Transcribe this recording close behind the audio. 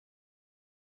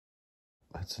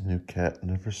That's a new cat.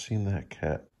 Never seen that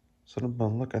cat.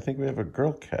 Cinnabon, look, I think we have a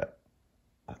girl cat.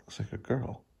 That looks like a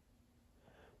girl.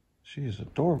 She is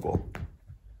adorable.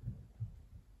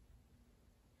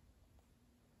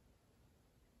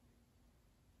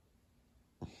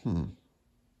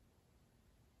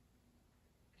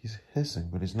 He's hissing,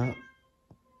 but he's not.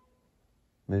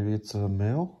 Maybe it's a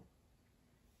male?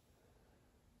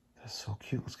 That's so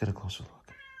cute. Let's get a closer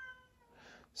look.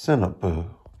 Cinnabon.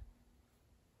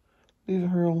 Leave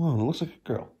her alone. It looks like a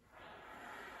girl.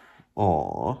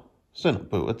 Aw.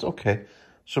 Cinnabon, it's okay.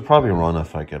 She'll probably run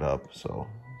if I get up, so.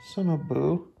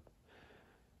 Cinnabon.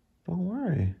 Don't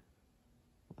worry.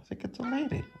 I think it's a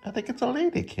lady. I think it's a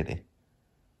lady kitty.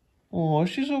 Oh,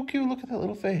 she's so cute. Look at that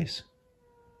little face.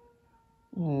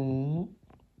 Oh.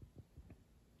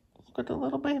 Look at the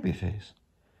little baby face.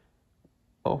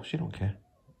 Oh, she don't care.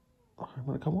 Oh, I'm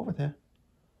going to come over there.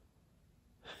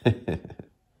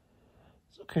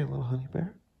 It's okay, little honey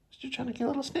bear. She's trying to get a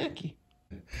little snacky.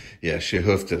 Yeah, she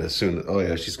hoofed it as soon as... Oh,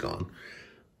 yeah, she's gone.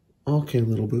 Okay,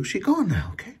 little boo. She gone now,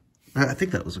 okay? I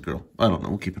think that was a girl. I don't know.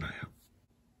 We'll keep an eye out.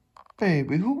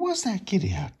 Baby, who was that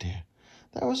kitty out there?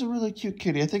 That was a really cute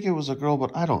kitty. I think it was a girl,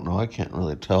 but I don't know. I can't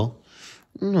really tell.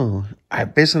 No.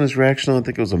 Based on his reaction, I don't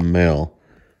think it was a male.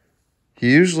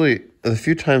 He usually... The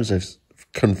few times I've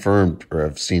confirmed or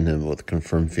I've seen him with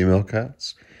confirmed female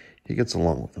cats, he gets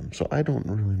along with them. So I don't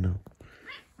really know.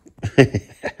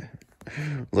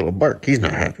 Little bark. He's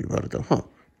not happy about it, though, huh?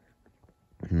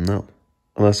 No.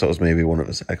 Unless that was maybe one of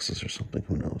his exes or something.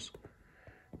 Who knows?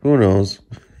 Who knows?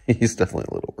 He's definitely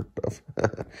a little worked up.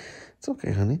 It's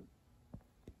okay, honey.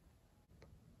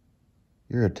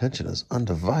 Your attention is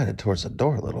undivided towards the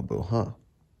door, little boo, huh?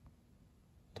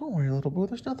 Don't worry, little boo.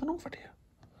 There's nothing over there.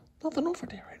 Nothing over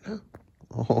there right now.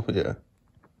 Oh, yeah.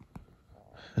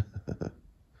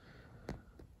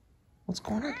 What's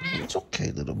going on? It's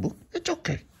okay, little boo. It's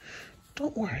okay.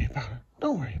 Don't worry about it.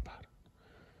 Don't worry about it.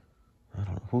 I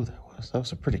don't know who that was. That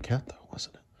was a pretty cat, though,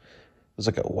 wasn't it? It was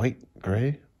like a white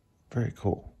gray. Very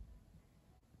cool.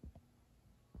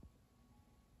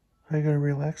 Are you going to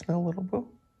relax now, little boo?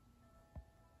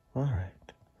 All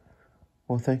right.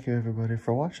 Well, thank you, everybody,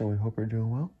 for watching. We hope you're doing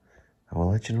well. I will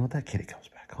let you know when that kitty comes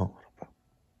back home, little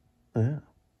boo. Yeah.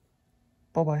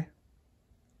 Bye-bye.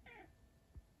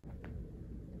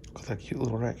 Look at that cute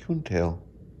little raccoon tail.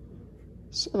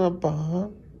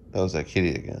 Cinnabon. That was that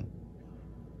kitty again.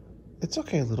 It's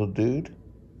okay, little dude.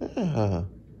 Yeah.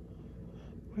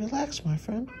 Relax, my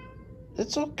friend.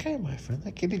 It's okay, my friend.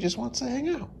 That kitty just wants to hang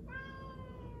out.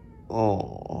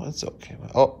 Oh, it's okay.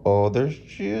 Oh, there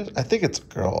she is. I think it's a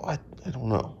girl. I don't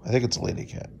know. I think it's a lady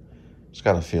cat. Just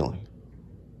got a feeling.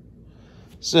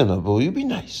 Cinnabon, you be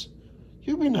nice.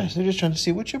 You be nice. They're just trying to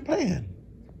see what you're playing.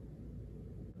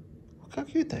 Look how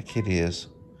cute that kitty is.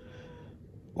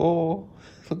 Oh,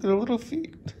 look at her little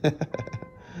feet.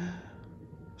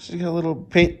 She's got little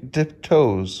paint-dipped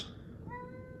toes.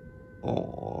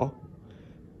 Oh,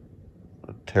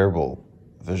 a terrible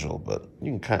visual, but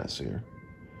you can kind of see her.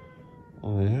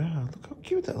 Oh, yeah. Look how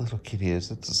cute that little kitty is.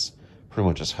 That's pretty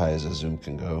much as high as a zoom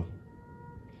can go.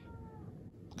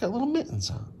 Got little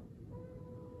mittens on.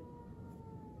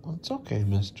 Well, it's okay,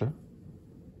 mister.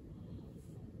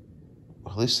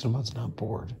 Well, at least Cinnabon's not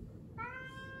bored.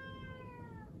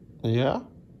 Yeah?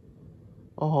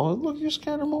 Oh, look, you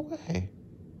scared him away.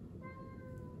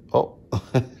 Oh,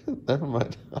 never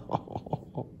mind.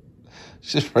 Oh,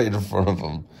 she's right in front of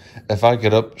him. If I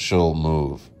get up, she'll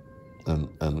move and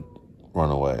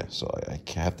run away. So I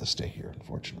have to stay here,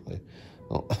 unfortunately.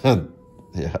 Oh,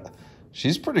 yeah,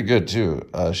 she's pretty good, too.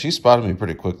 She spotted me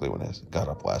pretty quickly when I got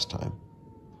up last time.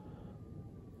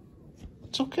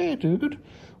 It's okay, dude.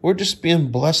 We're just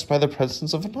being blessed by the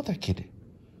presence of another kitty.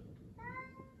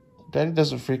 Daddy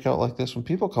doesn't freak out like this when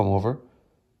people come over.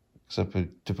 Except we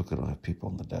typically don't have people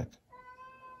on the deck.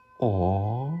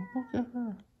 Oh, look at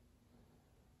her.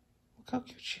 Look how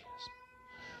cute she is.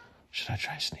 Should I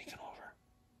try sneaking over?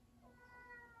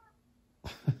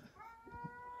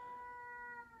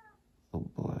 Oh,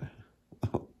 boy.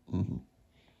 Oh, mm-hmm.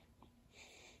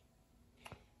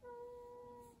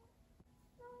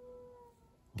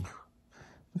 I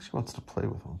think she wants to play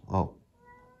with him. Oh. All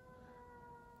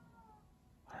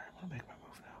right, I'm going to make my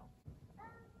move now.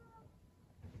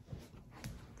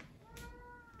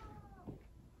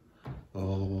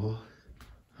 Oh.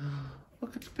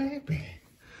 Look at the baby.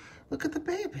 Look at the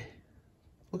baby.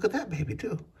 Look at that baby,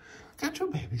 too. Got two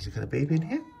babies. You got a baby in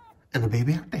here and a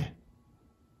baby out there.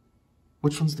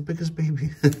 Which one's the biggest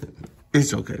baby?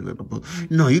 It's okay, little boo.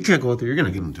 No, you can't go out there. You're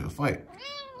going to get into a fight.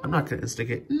 I'm not going to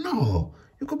instigate. No.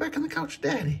 You go back on the couch,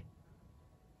 Daddy.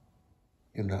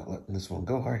 You're not letting this one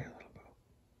go, are you, little boo?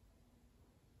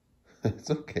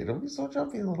 It's okay. Don't be so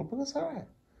jumpy, little boo. It's all right.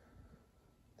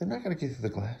 They're not going to get through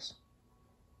the glass.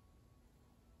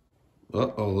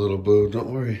 Uh-oh, little boo.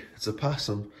 Don't worry. It's a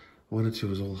possum. Went into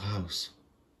his old house.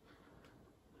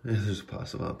 Yeah, there's a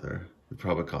possum out there. You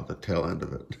probably caught the tail end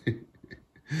of it.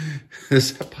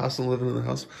 Is that possum living in the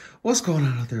house? What's going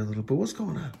on out there, little boo? What's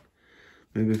going on?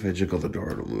 Maybe if I jiggle the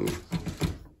door, it'll move.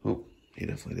 Oh, he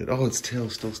definitely did. Oh, its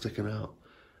tail's still sticking out.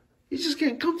 He's just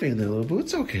getting comfy in there, little boo.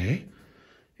 It's okay.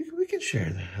 We can share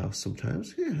the house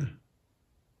sometimes. Yeah.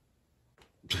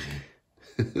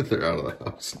 They're out of the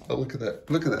house. Oh, look at that.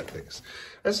 Look at that face.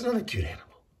 That's another cute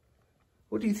animal.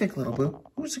 What do you think, little boo?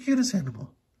 Who's the cutest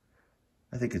animal?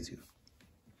 I think it's you.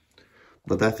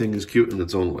 But that thing is cute in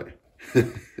its own way. All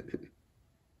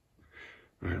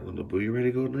right, little boo, you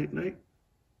ready to go night-night?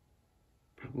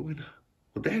 Probably not.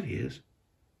 Well, Daddy is.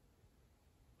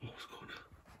 Oh, what's going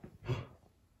on?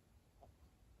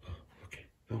 Oh, okay,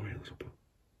 don't worry, little boo.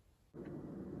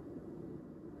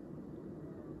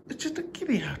 It's just a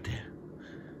kitty out there.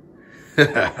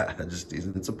 Just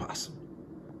teasing, it's a possum.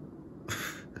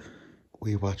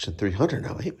 We watching 300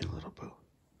 now, ain't we, little boo?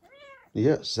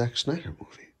 Yeah, Zack Snyder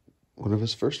movie. One of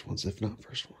his first ones, if not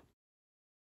first one.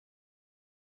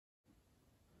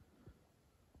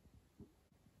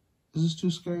 Is this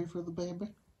too scary for the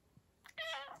baby?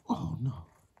 Oh, no.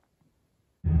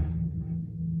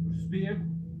 Spear?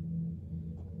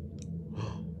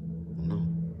 Oh, no.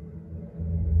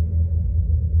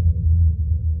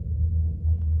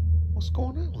 What's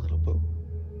going on, little boo?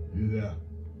 You there?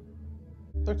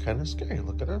 They're kind of scary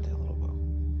looking, aren't they, little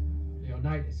boo?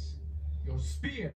 Leonidas, your spear!